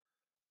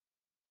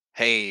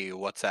Hey,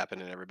 what's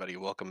happening, everybody?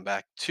 Welcome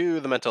back to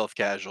the Mental Health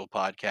Casual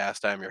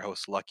podcast. I'm your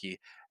host, Lucky,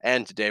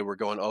 and today we're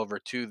going over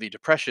to the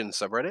depression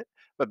subreddit.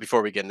 But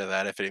before we get into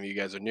that, if any of you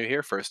guys are new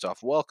here, first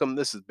off, welcome.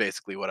 This is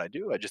basically what I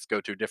do. I just go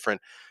to different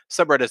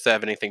subreddits that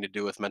have anything to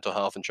do with mental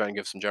health and try and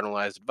give some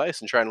generalized advice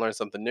and try and learn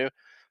something new.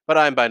 But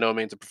I'm by no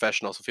means a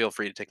professional, so feel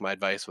free to take my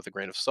advice with a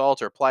grain of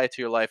salt or apply it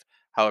to your life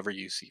however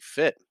you see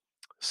fit.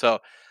 So,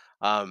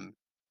 um,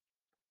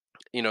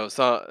 you know,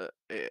 so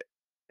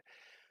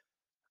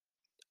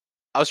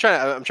I'm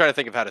trying to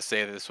think of how to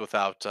say this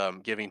without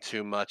giving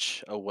too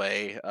much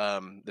away.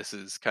 This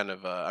is kind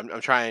of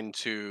I'm trying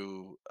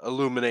to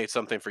illuminate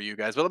something for you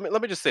guys, but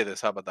let me just say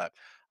this. How about that?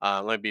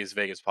 Let me be as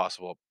vague as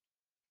possible.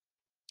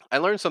 I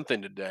learned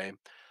something today,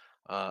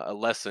 a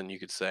lesson you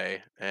could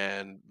say,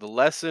 and the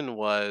lesson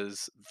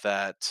was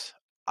that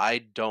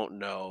I don't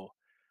know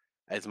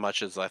as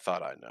much as I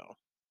thought I know,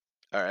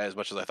 or as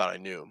much as I thought I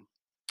knew,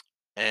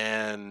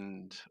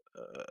 and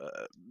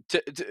uh,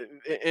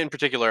 in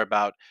particular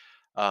about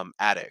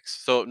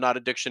addicts. So not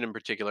addiction in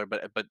particular,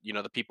 but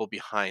the people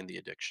behind the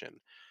addiction.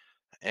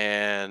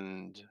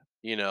 And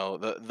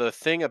the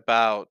thing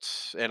about,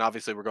 and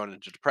obviously we're going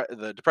into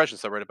the depression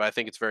subreddit, but I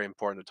think it's very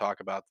important to talk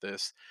about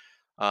this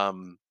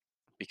um,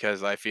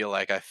 because I feel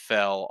like I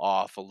fell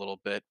off a little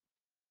bit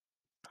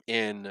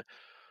in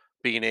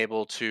being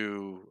able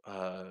to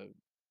uh,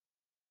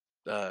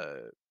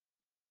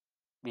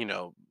 you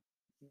know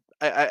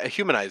I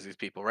humanize these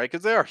people, right?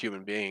 Because they are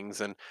human beings,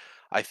 and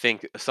I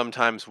think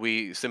sometimes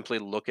we simply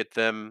look at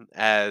them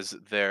as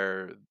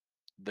their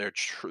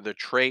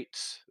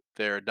traits,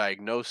 their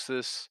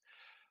diagnosis,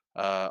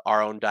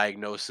 our own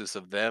diagnosis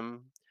of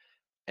them,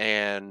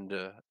 and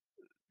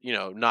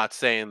not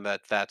saying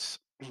that that's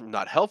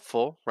not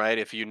helpful, right?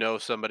 If you know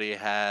somebody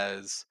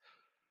has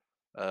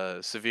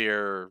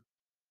severe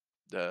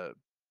uh,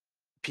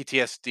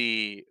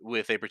 PTSD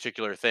with a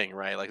particular thing,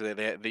 right? Like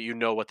that you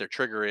know what their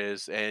trigger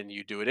is, and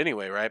you do it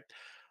anyway, right?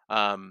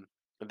 Um,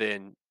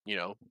 then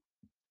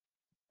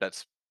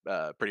that's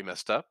pretty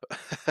messed up.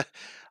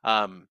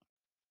 um,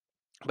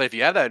 but if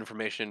you have that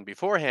information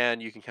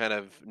beforehand, you can kind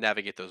of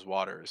navigate those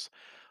waters.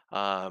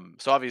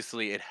 So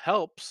obviously, it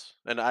helps,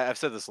 and I've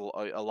said this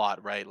a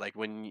lot, right? Like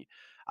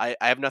I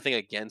have nothing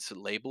against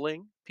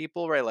labeling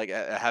people, right? Like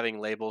having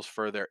labels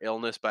for their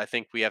illness, but I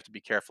think we have to be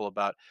careful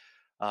about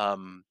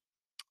um,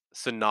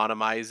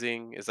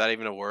 synonymizing. Is that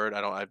even a word?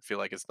 I feel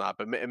like it's not,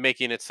 but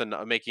making it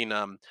making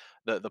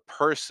the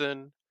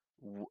person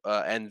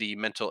and the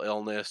mental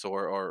illness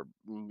or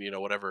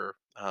whatever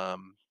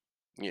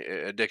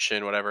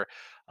addiction, whatever,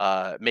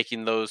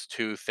 making those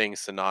two things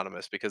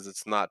synonymous because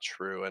it's not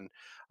true. And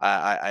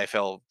I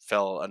fell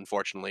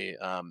unfortunately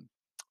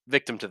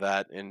victim to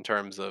that in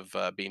terms of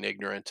being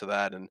ignorant to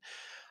that. And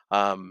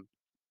um,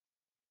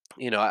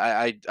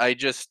 I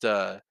just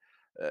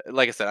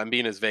like I said, I'm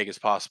being as vague as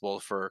possible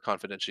for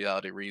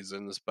confidentiality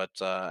reasons. But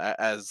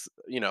as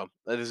you know,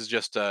 this is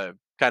just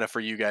kind of for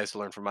you guys to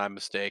learn from my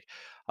mistake.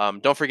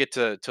 Don't forget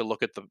to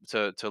look at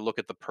to look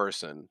at the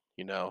person,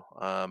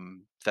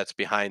 that's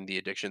behind the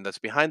addiction, that's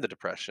behind the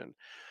depression.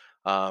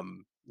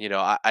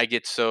 I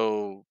get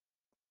so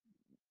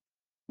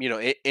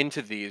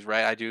into these,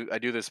 right? I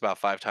do this about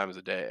 5 times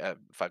a day,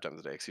 5 times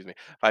a day, excuse me,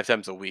 5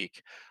 times a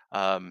week.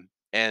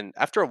 And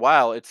after a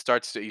while, you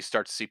start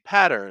to see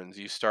patterns,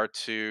 you start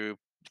to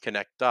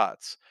connect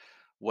dots.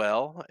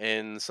 Well,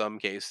 in some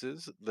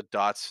cases, the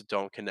dots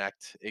don't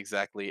connect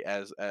exactly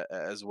as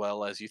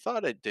well as you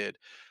thought it did,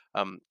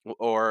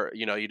 or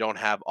you don't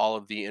have all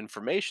of the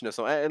information.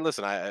 So, and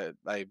listen, I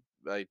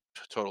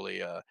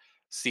totally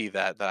see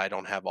that I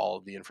don't have all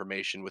of the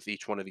information with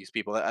each one of these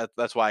people.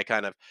 That's why I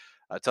kind of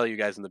tell you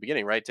guys in the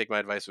beginning, right? Take my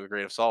advice with a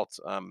grain of salt.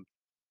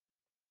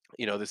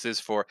 This is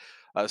for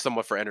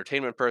somewhat for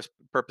entertainment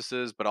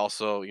purposes, but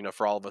also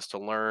for all of us to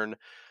learn.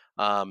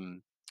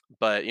 um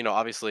but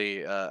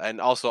obviously,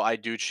 and also I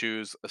do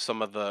choose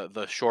some of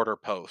the shorter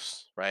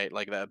posts, right?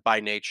 Like that by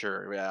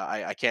nature,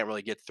 I can't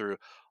really get through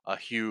a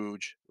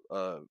huge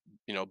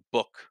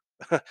book,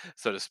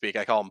 so to speak.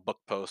 I call them book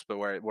posts, but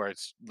where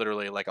it's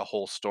literally like a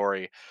whole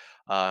story,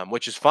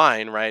 which is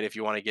fine, right? If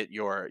you want to get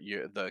your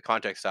the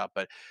context out.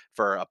 But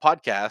for a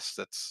podcast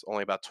that's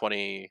only about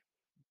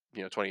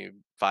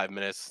 25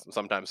 minutes,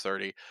 sometimes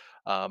 30.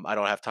 I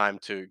don't have time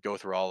to go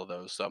through all of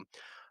those. So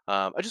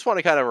I just want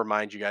to kind of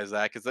remind you guys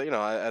that because,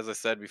 as I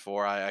said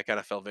before, I kind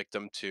of fell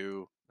victim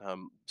to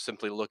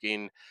simply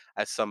looking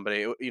at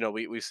somebody.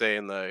 We say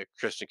in the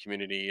Christian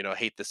community,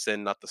 hate the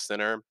sin, not the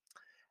sinner.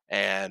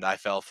 And I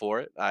fell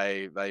for it.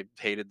 I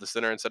hated the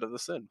sinner instead of the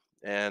sin.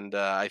 And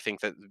I think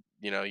that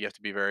you have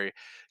to be very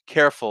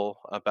careful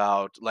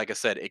about, like I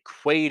said,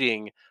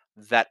 equating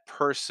that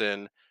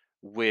person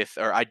with,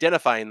 or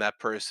identifying that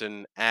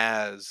person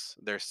as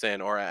their sin,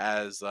 or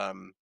as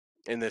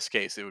in this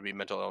case it would be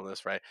mental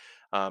illness, right?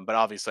 But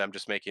obviously I'm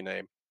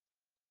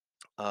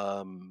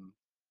um,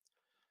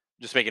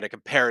 just making a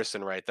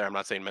comparison right there. I'm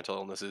not saying mental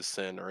illness is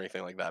sin or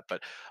anything like that,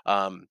 but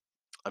um,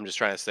 I'm just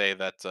trying to say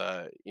that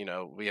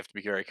we have to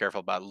be very careful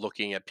about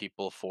looking at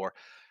people for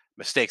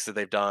mistakes that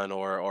they've done,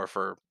 or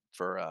for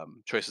for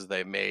choices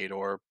they made,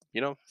 or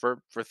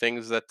for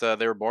things that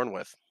they were born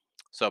with.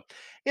 So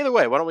either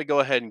way, why don't we go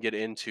ahead and get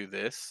into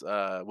this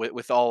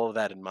with all of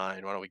that in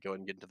mind? Why don't we go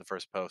and get into the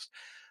first post?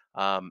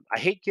 I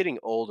hate getting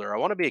older. I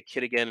want to be a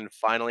kid again and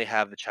finally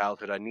have the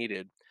childhood I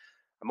needed.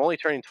 I'm only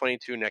turning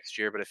 22 next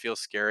year, but it feels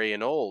scary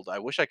and old. I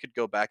wish I could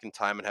go back in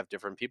time and have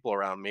different people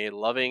around me,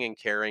 loving and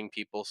caring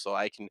people, so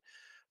I can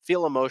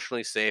feel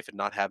emotionally safe and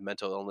not have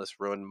mental illness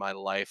ruin my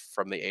life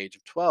from the age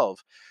of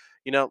 12.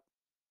 You know,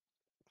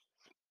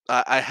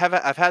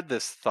 I've had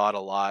this thought a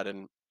lot,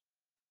 and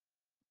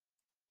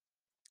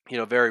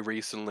very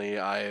recently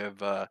I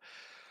have.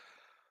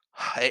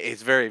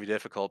 It's very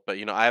difficult, but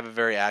I have a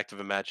very active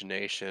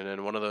imagination,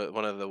 and one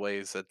of the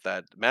ways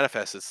that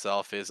manifests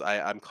itself is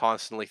I'm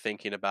constantly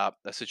thinking about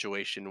a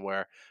situation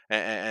where,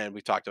 and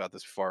we talked about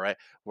this before, right?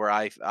 Where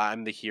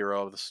I'm the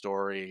hero of the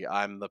story.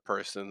 I'm the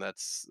person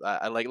that's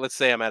I like. Let's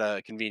say I'm at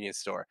a convenience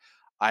store.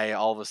 I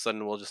all of a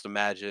sudden will just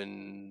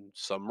imagine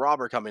some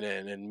robber coming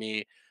in and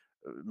me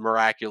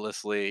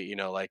miraculously,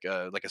 like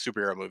a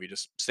superhero movie,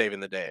 just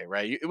saving the day,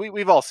 right?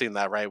 We've all seen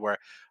that, right? Where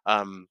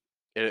um,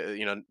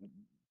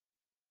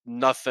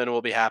 nothing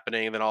will be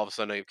happening, and then all of a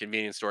sudden a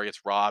convenience store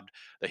gets robbed.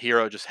 The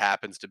hero just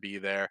happens to be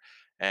there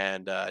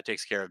and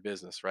takes care of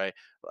business, right?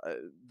 uh,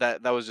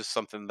 that was just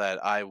something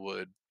that I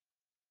would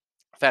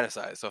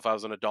fantasize. So if I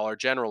was in a Dollar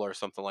General or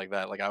something like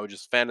that, like I would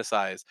just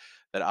fantasize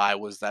that I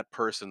was that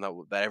person that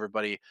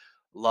everybody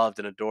loved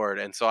and adored.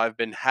 And so I've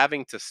been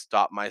having to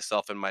stop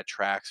myself in my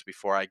tracks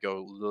before I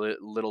go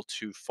little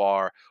too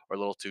far or a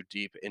little too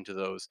deep into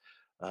those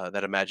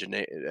that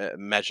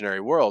imaginary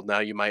world. Now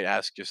you might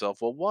ask yourself,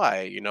 well,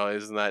 why?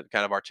 Isn't that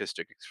kind of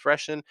artistic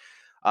expression?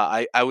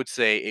 I would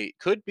say it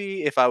could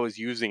be if I was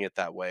using it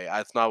that way.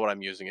 That's not what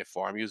I'm using it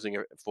for. I'm using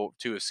it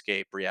to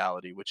escape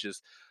reality, which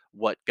is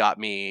what got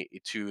me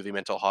to the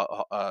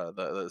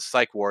the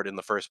psych ward in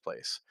the first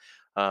place.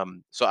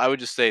 So I would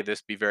just say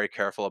this: be very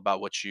careful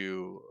about what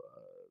you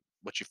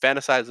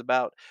fantasize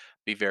about.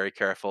 Be very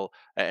careful,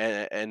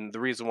 and the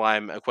reason why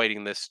I'm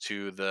equating this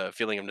to the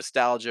feeling of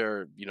nostalgia,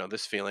 or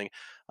this feeling,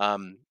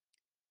 um,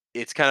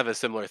 it's kind of a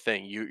similar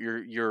thing.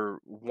 You're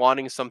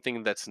wanting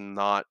something that's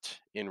not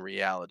in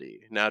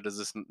reality. Now, does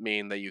this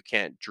mean that you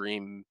can't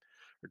dream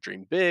or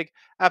dream big?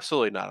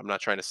 Absolutely not. I'm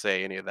not trying to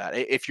say any of that.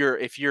 If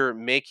you're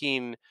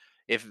making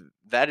if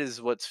that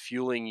is what's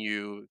fueling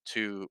you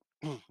to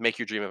make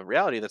your dream of a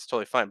reality, that's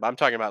totally fine. But I'm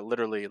talking about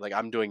literally, like,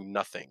 I'm doing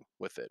nothing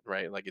with it,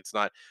 right? Like, it's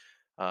not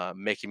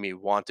making me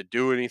want to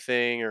do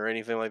anything or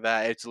anything like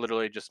that. It's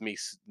literally just me,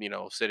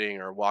 sitting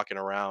or walking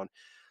around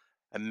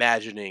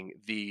imagining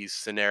these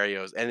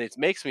scenarios, and it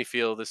makes me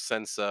feel this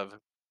sense of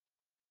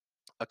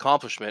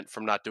accomplishment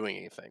from not doing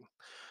anything.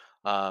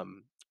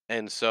 um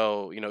and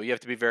so you have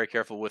to be very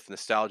careful with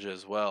nostalgia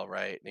as well,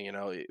 right?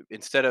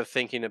 Instead of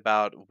thinking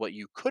about what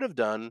you could have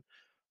done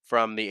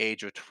from the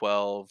age of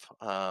 12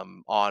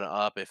 on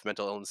up, if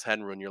mental illness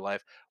hadn't ruined your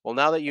life, well,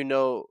 now that you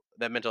know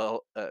that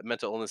mental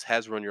illness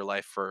has ruined your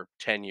life for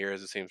 10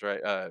 years, it seems,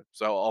 right?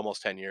 So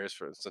almost 10 years,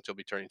 for since you'll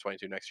be turning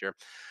 22 next year.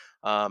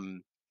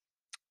 um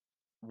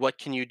what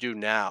can you do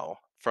now,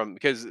 from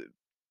because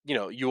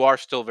you are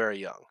still very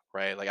young,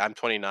 right? Like, I'm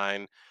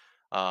 29,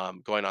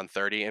 going on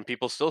 30, and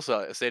people still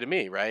say to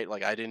me, right,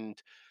 like, I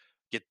didn't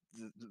get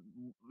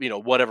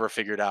whatever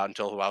figured out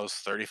until I was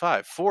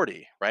 35,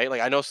 40, right?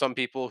 Like, I know some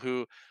people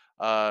who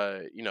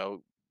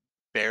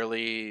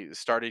barely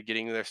started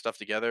getting their stuff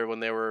together when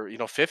they were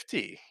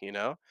 50.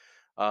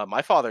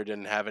 My father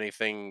didn't have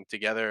anything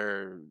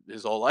together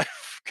his whole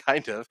life,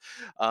 kind of.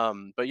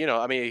 But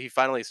I mean, he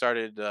finally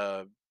started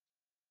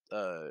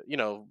you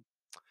know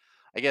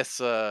I guess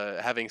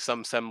having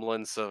some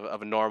semblance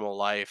of a normal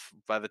life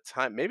by the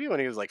time, maybe when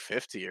he was like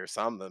 50 or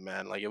something,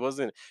 man. Like, it was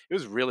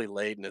really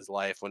late in his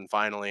life when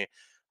finally,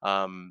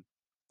 um,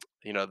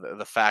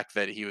 the fact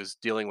that he was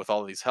dealing with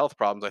all of these health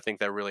problems, I think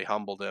that really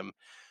humbled him.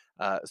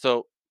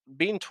 So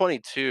being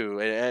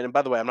 22, and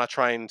by the way, I'm not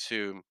trying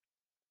to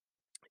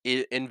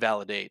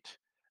invalidate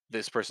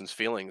this person's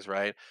feelings,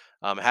 right?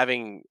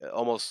 Having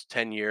almost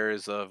 10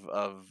 years of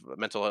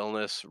mental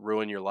illness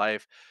ruin your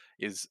life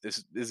is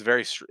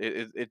very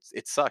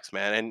it sucks,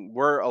 man. And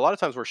we're a lot of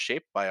times we're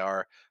shaped by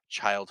our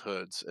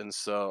childhoods, and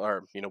so,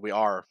 or we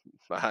are.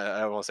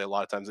 I don't want to say a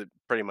lot of times, it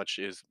pretty much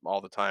is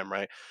all the time,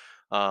 right?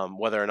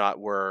 Whether or not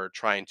we're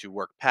trying to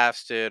work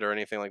past it or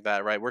anything like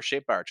that, right? We're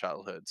shaped by our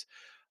childhoods.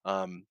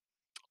 um,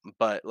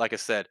 but like I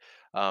said,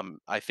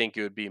 I think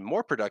it would be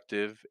more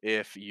productive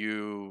if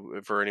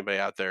for anybody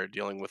out there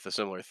dealing with a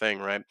similar thing,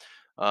 right?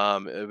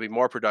 It would be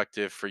more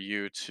productive for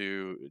you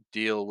to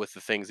deal with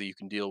the things that you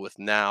can deal with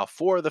now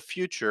for the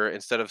future,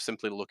 instead of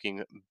simply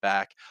looking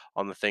back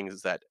on the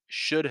things that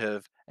should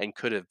have and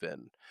could have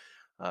been.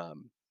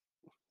 Um,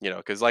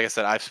 because like I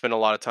said, I've spent a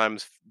lot of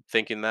times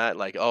thinking that,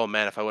 like, oh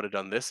man, if I would have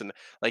done this, and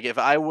like, if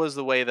I was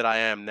the way that I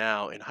am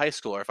now in high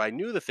school, or if I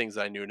knew the things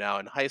that I knew now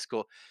in high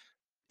school,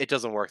 it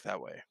doesn't work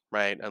that way,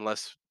 right?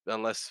 Unless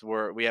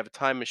we have a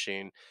time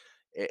machine,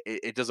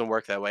 it doesn't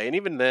work that way. And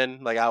even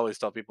then, like, I always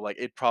tell people, like,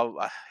 it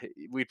probably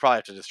we'd probably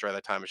have to destroy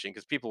that time machine,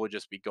 because people would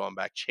just be going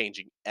back,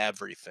 changing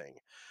everything.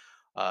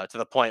 to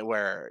the point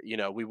where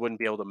we wouldn't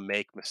be able to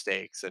make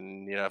mistakes.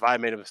 And if I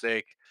made a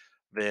mistake,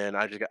 then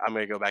I'm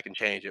going to go back and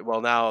change it.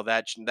 Well, now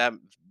that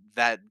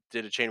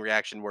did a chain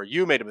reaction where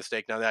you made a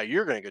mistake. Now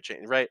you're going to go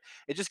change, right?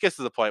 It just gets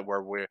to the point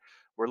where we're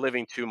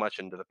living too much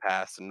into the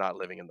past and not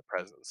living in the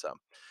present. So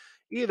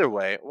either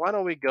way, why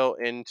don't we go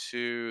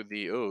into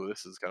the oh,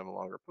 this is kind of a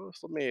longer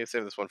post. Let me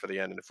save this one for the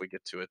end, and if we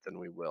get to it, then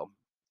we will.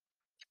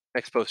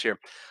 Next post here.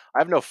 I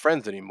have no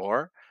friends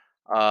anymore.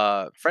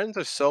 Friends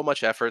are so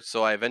much effort,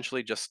 so I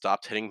eventually just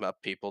stopped hitting up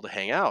people to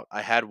hang out.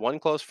 I had one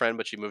close friend,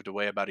 but she moved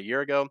away about a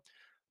year ago.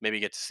 Maybe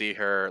get to see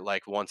her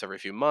like once every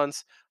few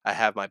months. I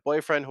have my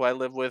boyfriend who I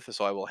live with,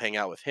 so I will hang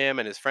out with him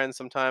and his friends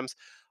sometimes.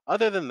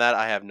 Other than that,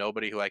 I have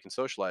nobody who I can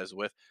socialize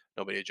with,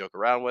 nobody to joke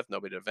around with,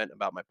 nobody to vent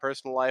about my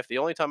personal life. The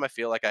only time I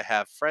feel like I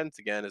have friends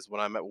again is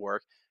when I'm at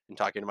work and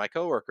talking to my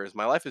coworkers.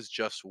 My life is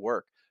just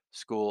work,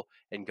 school,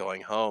 and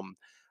going home.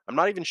 I'm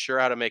not even sure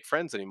how to make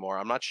friends anymore.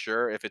 I'm not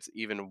sure if it's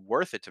even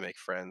worth it to make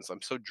friends.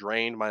 I'm so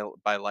drained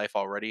by life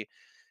already,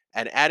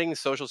 and adding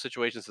social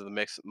situations to the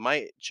mix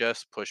might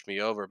just push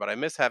me over. But I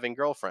miss having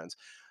girlfriends.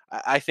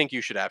 I think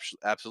you should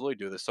absolutely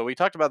do this. So we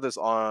talked about this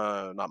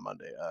on not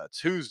Monday,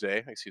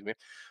 Tuesday, excuse me,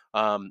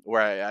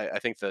 where I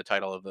think the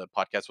title of the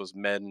podcast was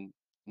 "Men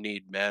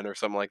Need Men" or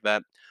something like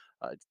that.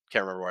 I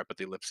can't remember where I put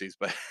the ellipses,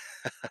 but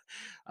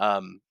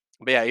um,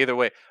 but yeah, either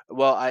way.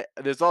 Well, I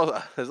there's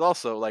also there's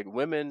also like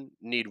women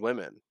need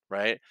women,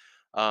 right?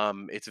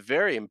 It's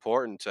very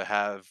important to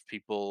have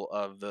people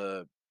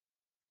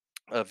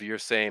of your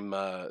same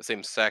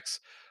sex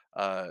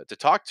to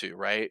talk to,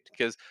 right?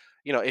 Because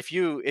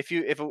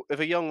if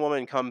a young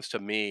woman comes to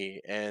me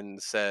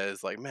and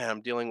says like, "Man,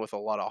 I'm dealing with a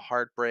lot of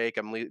heartbreak.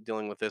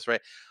 Dealing with this,"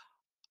 right?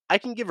 I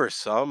can give her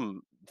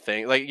some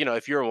thing. Like,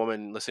 if you're a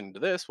woman listening to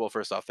this, well,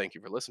 first off, thank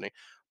you for listening.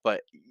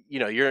 But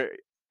you're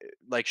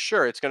like,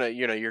 sure, it's gonna,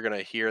 you're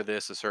gonna hear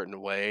this a certain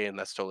way, and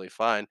that's totally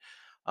fine.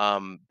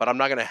 But I'm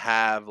not gonna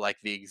have like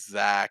the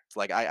exact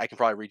like I can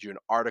probably read you an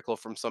article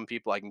from some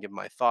people. I can give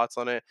my thoughts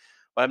on it,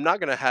 but I'm not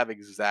gonna have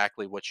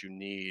exactly what you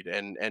need.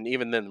 And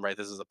even then, right,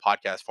 this is a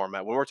podcast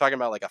format. When we're talking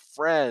about like a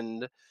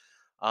friend,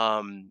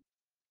 um,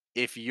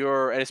 if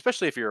you're and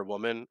especially if you're a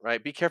woman,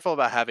 right, be careful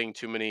about having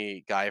too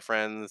many guy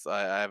friends.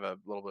 I have a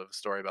little bit of a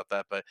story about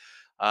that, but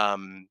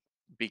um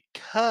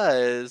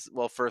because,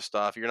 well, first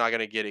off, you're not going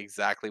to get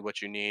exactly what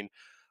you need.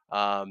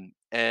 And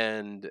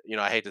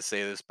I hate to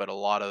say this, but a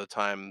lot of the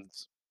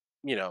times,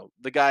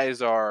 the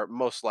guys are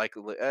most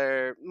likely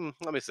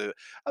let me say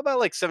about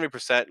like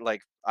 70%,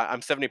 like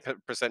I'm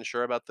 70%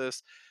 sure about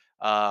this,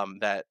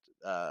 that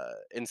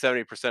in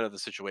 70% of the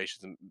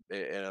situations,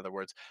 in other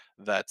words,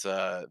 that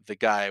the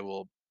guy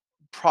will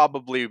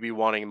probably be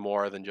wanting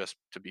more than just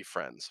to be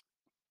friends.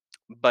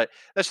 But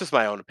that's just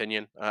my own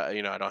opinion. I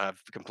don't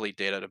have complete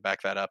data to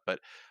back that up, but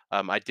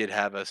I did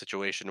have a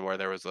situation where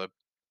there was a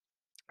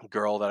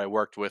girl that I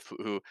worked with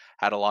who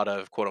had a lot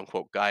of quote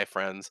unquote guy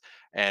friends,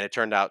 and it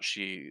turned out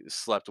she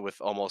slept with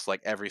almost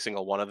like every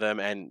single one of them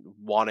and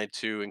wanted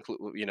to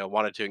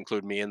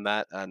include me in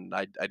that, and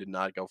I did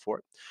not go for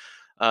it.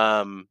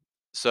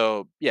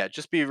 So yeah,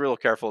 just be real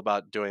careful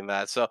about doing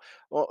that. So,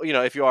 well,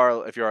 if you are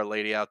a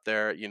lady out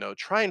there,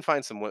 try and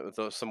find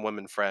some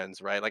women friends,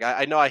 right? Like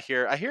I know I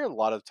hear a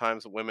lot of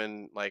times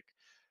women like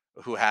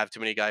who have too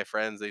many guy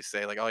friends, they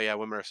say like, oh yeah,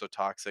 women are so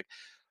toxic.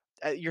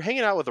 You're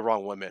hanging out with the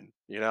wrong women.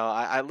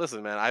 I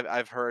listen, man.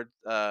 I've heard,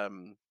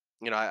 I've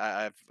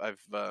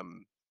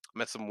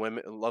met some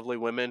women, lovely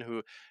women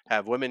who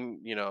have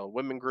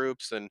women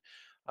groups and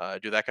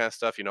do that kind of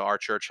stuff. Our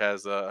church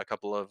has a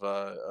couple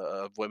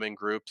of women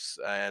groups,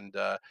 and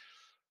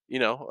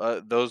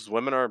those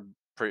women are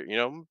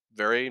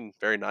very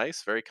very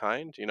nice, very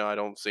kind. I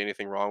don't see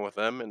anything wrong with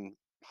them, and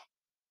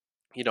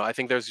I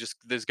think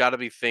there's got to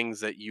be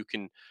things that you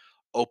can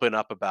open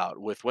up about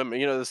with women.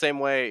 The same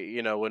way,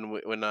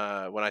 when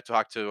I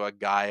talk to a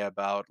guy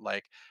about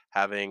like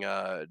having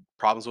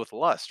problems with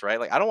lust, right?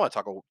 Like I don't want to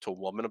talk to a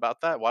woman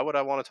about that. Why would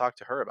I want to talk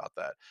to her about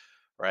that?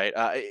 Right?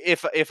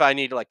 If I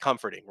need like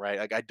comforting, right?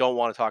 Like I don't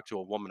want to talk to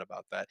a woman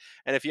about that.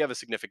 And if you have a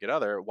significant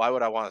other, why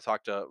would I want to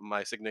talk to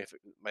my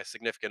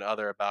significant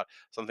other about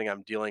something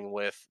I'm dealing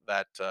with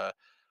that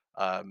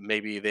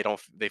maybe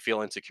they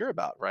feel insecure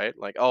about, right?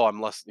 Like, oh,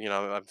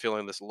 I'm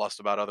feeling this lust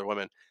about other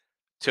women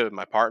to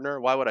my partner.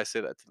 Why would I say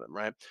that to them,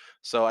 right?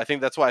 So I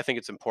think that's why I think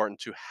it's important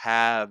to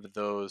have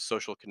those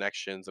social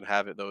connections and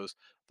have those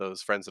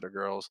friends that are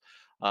girls.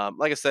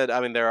 Like I said, I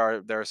mean there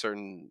are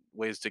certain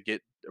ways to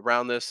get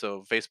around this.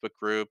 So Facebook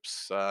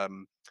groups,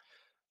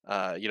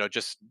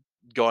 just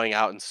going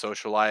out and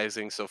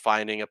socializing. So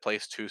finding a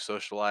place to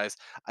socialize.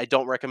 I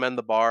don't recommend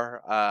the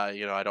bar.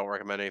 I don't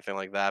recommend anything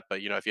like that.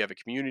 But if you have a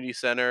community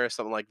center,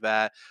 something like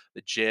that,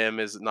 the gym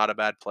is not a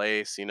bad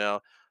place.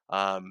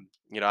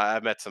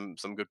 I've met some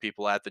good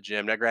people at the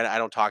gym. Now, granted, I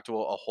don't talk to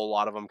a whole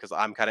lot of them because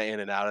I'm kind of in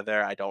and out of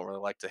there. I don't really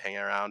like to hang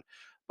around.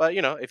 But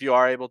if you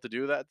are able to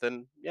do that,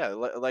 then yeah,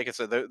 like I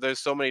said, there's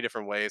so many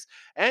different ways.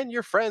 And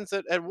your friends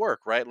at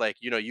work, right? Like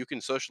you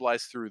can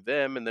socialize through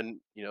them, and then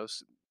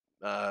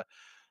uh,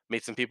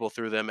 meet some people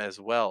through them as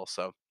well.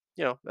 So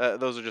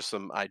those are just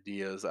some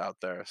ideas out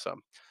there. So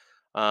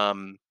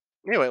Um,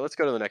 anyway, let's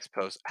go to the next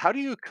post. How do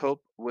you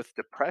cope with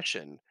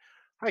depression?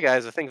 Hi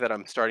guys, I think that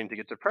I'm starting to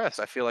get depressed.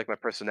 I feel like my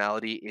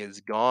personality is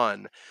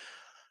gone.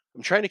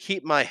 I'm trying to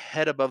keep my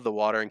head above the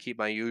water and keep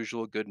my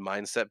usual good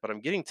mindset, but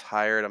I'm getting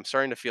tired. I'm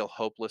starting to feel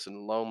hopeless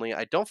and lonely.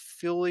 I don't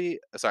fully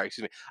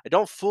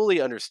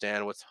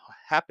understand what's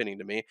happening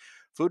to me.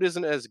 Food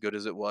isn't as good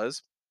as it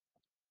was.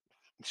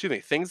 Excuse me.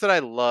 Things that I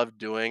love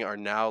doing are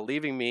now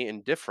leaving me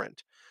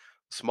indifferent.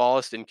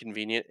 Smallest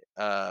inconvenient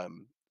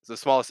the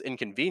smallest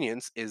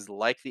inconvenience is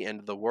like the end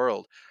of the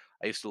world.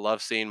 I used to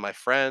love seeing my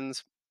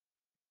friends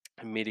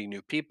and meeting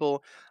new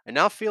people. I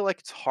now feel like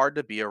it's hard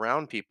to be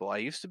around people. I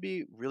used to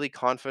be really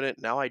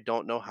confident. Now I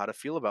don't know how to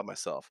feel about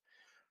myself.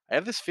 I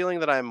have this feeling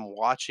that I'm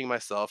watching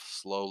myself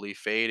slowly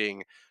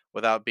fading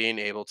without being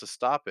able to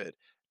stop it.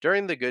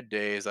 During the good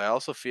days, I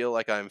also feel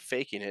like I'm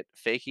faking it,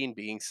 faking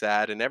being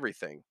sad and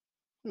everything.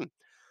 Hmm.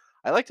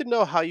 I'd like to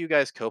know how you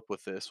guys cope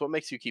with this. What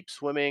makes you keep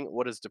swimming?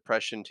 What is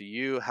depression to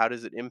you? How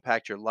does it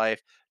impact your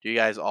life? Do you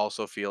guys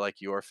also feel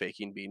like you are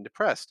faking being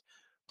depressed?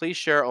 Please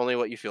share only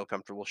what you feel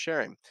comfortable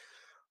sharing.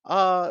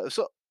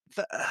 So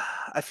th-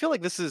 I feel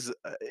like this is.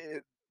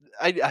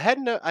 I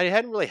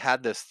hadn't really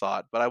had this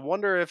thought, but I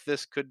wonder if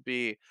this could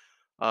be.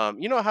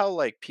 You know how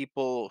like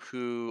people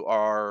who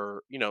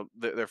are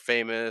they're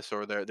famous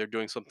or they're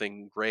doing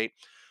something great,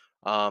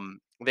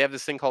 they have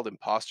this thing called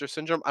imposter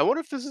syndrome. I wonder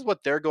if this is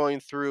what they're going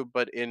through,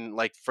 but in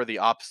like for the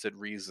opposite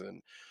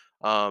reason.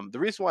 The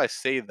reason why I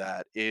say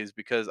that is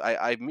because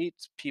I meet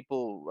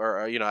people, or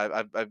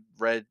I've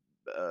read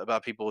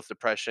about people with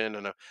depression,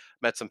 and I've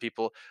met some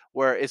people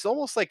where it's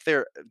almost like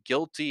they're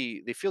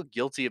guilty. They feel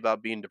guilty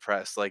about being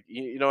depressed. Like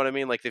you know what I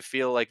mean? Like they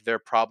feel like their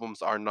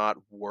problems are not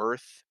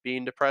worth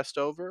being depressed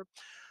over.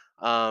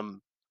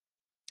 Um,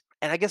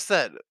 and I guess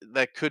that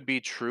could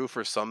be true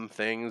for some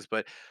things,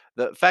 but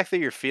the fact that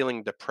you're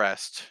feeling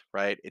depressed,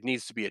 right? It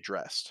needs to be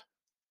addressed.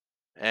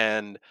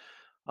 And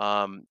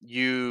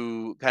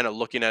you kind of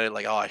looking at it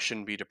like, oh, I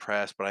shouldn't be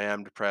depressed, but I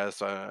am depressed.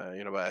 But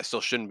I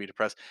still shouldn't be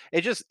depressed.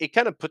 It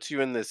kind of puts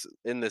you in this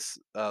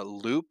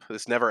loop,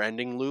 this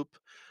never-ending loop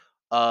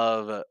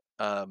of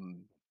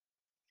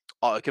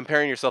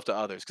comparing yourself to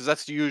others, because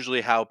that's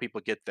usually how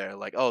people get there.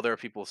 Like, oh, there are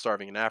people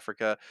starving in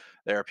Africa,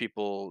 there are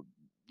people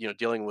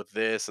dealing with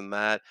this and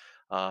that,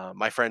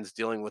 my friends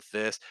dealing with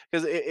this,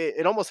 because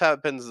it almost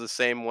happens the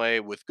same way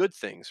with good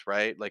things,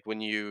 right? Like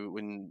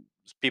when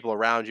people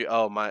around you,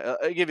 oh my,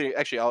 I give you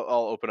actually I'll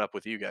open up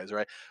with you guys,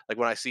 right? Like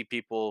when I see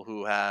people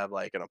who have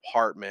like an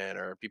apartment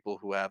or people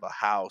who have a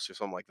house or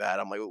something like that,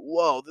 I'm like,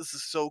 whoa, this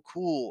is so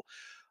cool.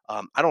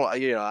 I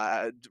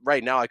don't,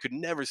 right now I could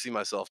never see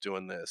myself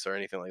doing this or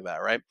anything like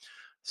that, right?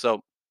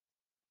 So,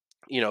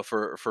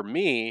 for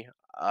me,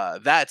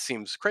 that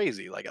seems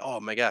crazy. Like, oh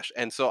my gosh,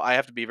 and so I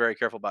have to be very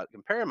careful about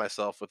comparing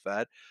myself with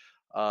that,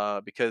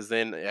 because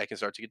then I can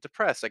start to get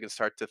depressed. I can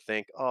start to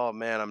think, oh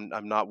man,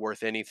 I'm not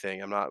worth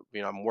anything. I'm not,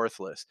 I'm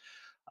worthless.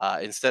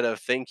 Instead of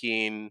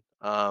thinking,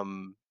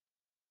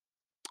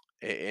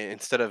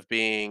 instead of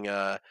being,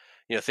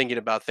 thinking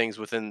about things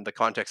within the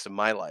context of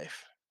my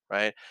life,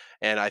 right?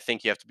 And I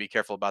think you have to be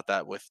careful about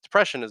that with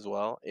depression as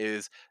well.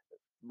 Is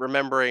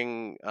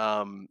remembering,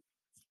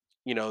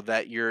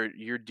 that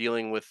you're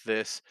dealing with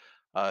this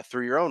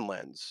through your own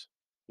lens,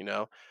 you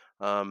know,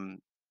 um,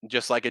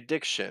 just like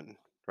addiction,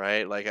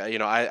 right? Like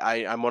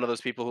I'm one of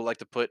those people who like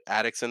to put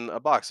addicts in a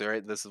box.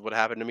 Right, this is what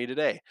happened to me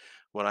today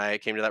when I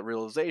came to that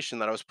realization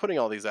that I was putting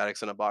all these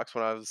addicts in a box.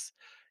 When I was,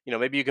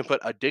 maybe you can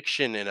put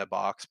addiction in a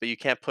box, but you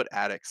can't put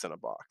addicts in a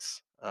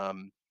box.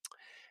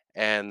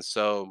 And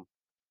so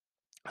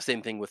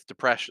same thing with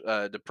depressed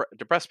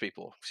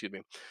people. Excuse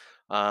me.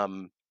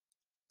 Um,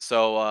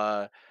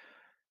 so.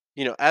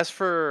 As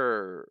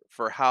for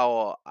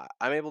how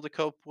I'm able to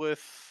cope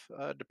with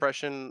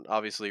depression,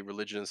 obviously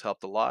religion has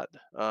helped a lot,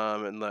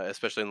 and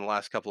especially in the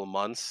last couple of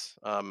months,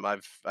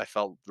 I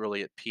felt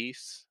really at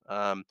peace,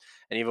 and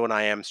even when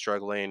I am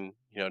struggling,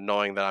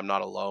 knowing that I'm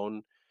not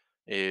alone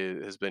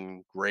has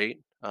been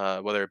great,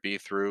 whether it be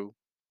through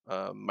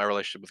my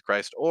relationship with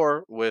Christ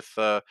or with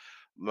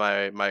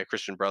my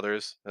Christian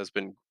brothers has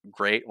been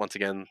great. Once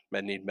again,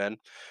 men need men.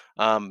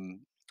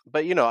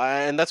 But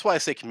and that's why I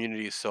say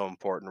community is so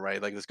important,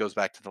 right? Like this goes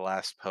back to the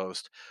last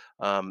post.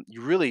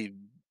 You really,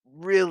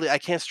 really, I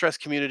can't stress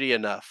community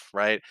enough,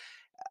 right?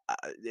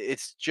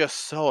 It's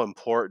just so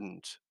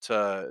important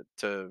to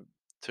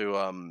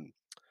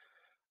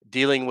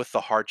dealing with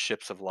the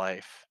hardships of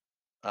life.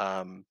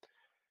 Um,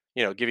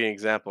 give you an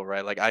example,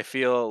 right? Like I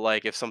feel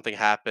like if something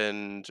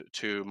happened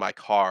to my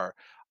car,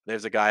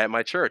 there's a guy at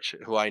my church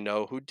who I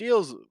know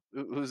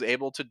who's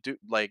able to do,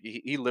 like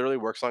he literally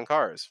works on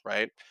cars,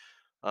 right?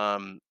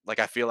 Like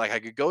I feel like I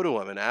could go to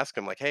him and ask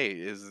him like, "Hey,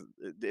 is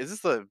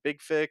this a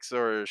big fix,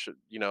 or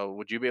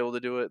would you be able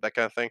to do it?" That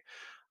kind of thing.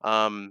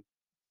 Um,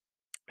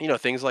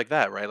 things like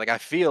that, right? Like I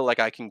feel like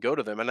I can go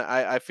to them, and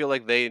I feel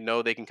like they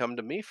know they can come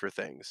to me for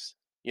things.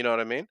 You know what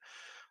I mean?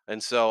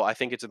 And so I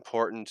think it's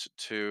important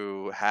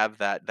to have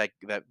that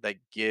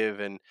give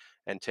and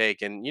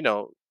take. And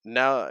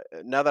now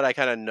that I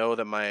kind of know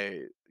that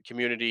my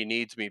community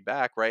needs me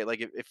back, right?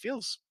 Like it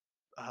feels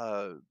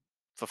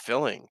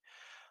fulfilling.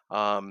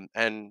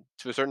 And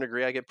to a certain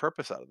degree, I get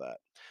purpose out of that.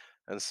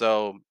 And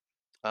so,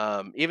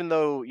 even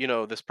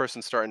though this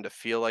person's starting to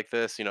feel like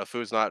this,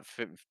 food's not,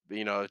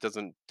 it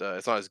doesn't,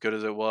 it's not as good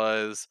as it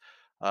was.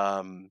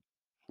 Um,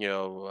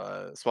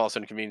 smallest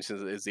inconvenience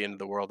is the end of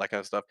the world, that kind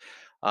of stuff.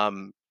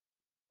 Um,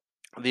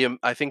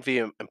 I think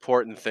the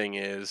important thing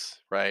is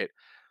right.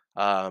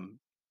 Um,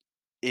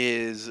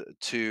 is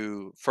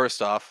to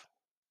first off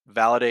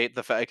validate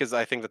the fact, because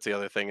I think that's the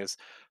other thing is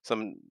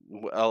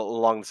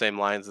along the same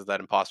lines as that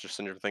imposter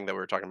syndrome thing that we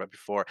were talking about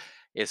before,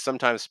 is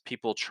sometimes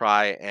people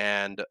try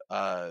and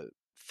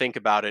think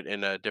about it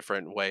in a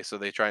different way. So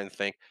they try and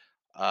think,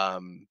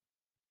 um,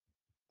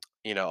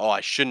 oh,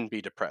 I shouldn't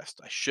be depressed.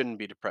 I shouldn't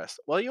be depressed.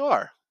 Well, you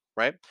are,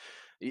 right?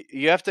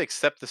 You have to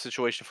accept the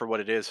situation for what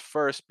it is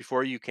first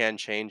before you can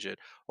change it,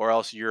 or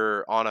else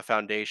you're on a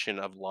foundation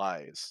of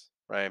lies,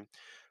 right?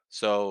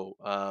 So,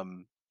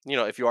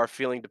 if you are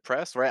feeling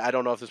depressed, right? I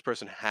don't know if this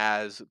person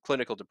has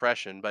clinical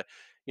depression, but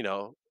you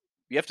know,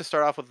 you have to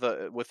start off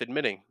with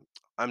admitting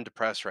I'm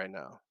depressed right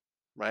now,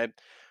 right?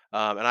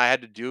 And I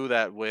had to do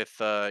that with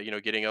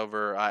getting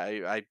over.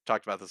 I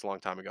talked about this a long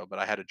time ago, but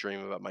I had a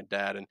dream about my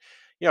dad, and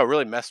it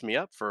really messed me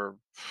up for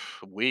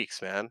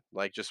weeks, man,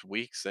 like just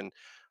weeks. And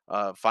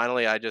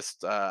finally,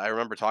 I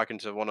remember talking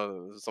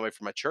to somebody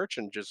from my church,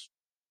 and just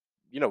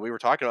we were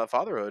talking about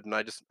fatherhood, and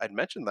I'd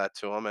mentioned that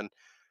to him, and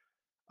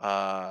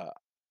uh,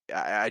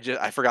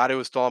 I forgot it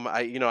was still on my,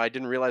 I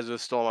didn't realize it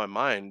was still on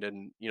my mind,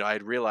 and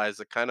I'd realized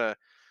it kind of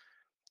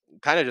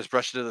just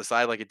brushed it to the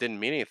side like it didn't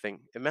mean anything.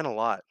 It meant a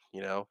lot,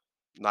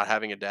 not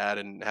having a dad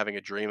and having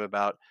a dream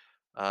about,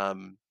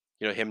 um,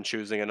 him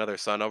choosing another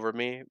son over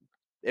me.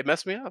 It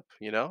messed me up,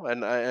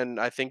 and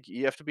I think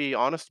you have to be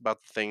honest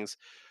about the things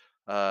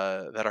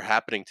that are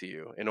happening to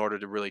you in order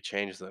to really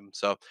change them.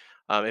 So,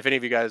 if any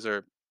of you guys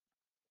are,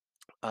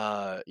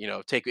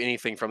 take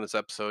anything from this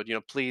episode,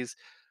 please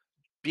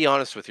be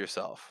honest with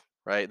yourself.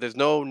 Right? There's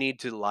no need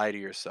to lie to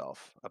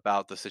yourself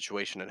about the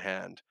situation at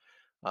hand.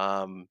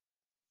 Um,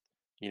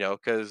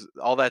 because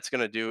all that's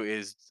going to do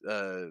is,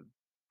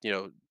 you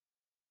know,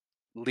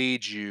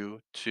 lead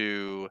you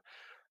to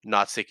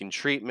not seeking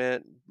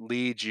treatment,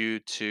 lead you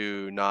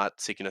to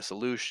not seeking a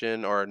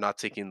solution or not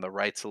seeking the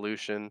right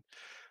solution.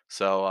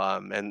 So,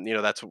 and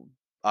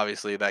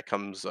obviously that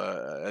comes,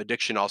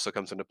 addiction also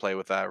comes into play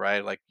with that,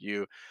 right? Like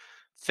you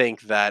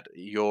think that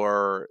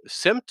your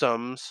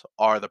symptoms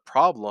are the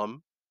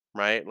problem,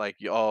 right? Like,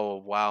 oh,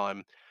 wow,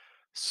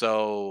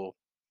 so,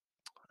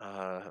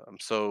 I'm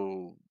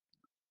so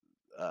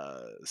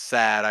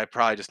sad, I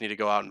probably just need to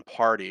go out and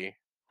party,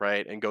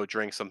 right? And go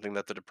drink something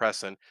that's a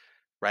depressant,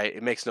 right?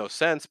 It makes no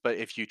sense. But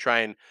if you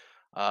try and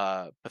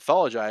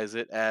pathologize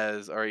it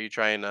as, or you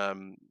try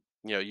and,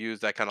 use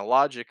that kind of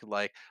logic,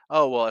 like,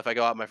 oh, well, if I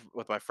go out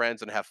with my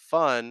friends and have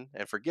fun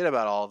and forget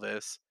about all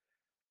this,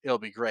 it'll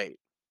be great,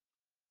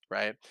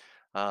 right?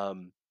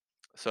 Um,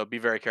 so be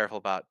very careful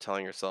about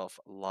telling yourself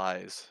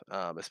lies,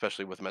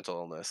 especially with mental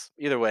illness.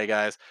 Either way,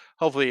 guys,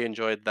 hopefully you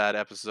enjoyed that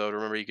episode.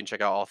 Remember, you can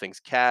check out all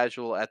things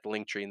casual at the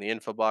link tree in the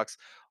info box.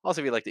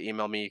 Also, if you'd like to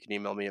email me, you can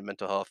email me at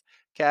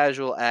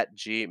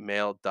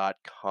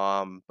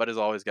mentalhealthcasual@gmail.com. But as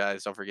always,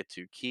 guys, don't forget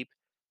to keep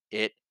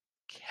it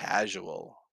casual.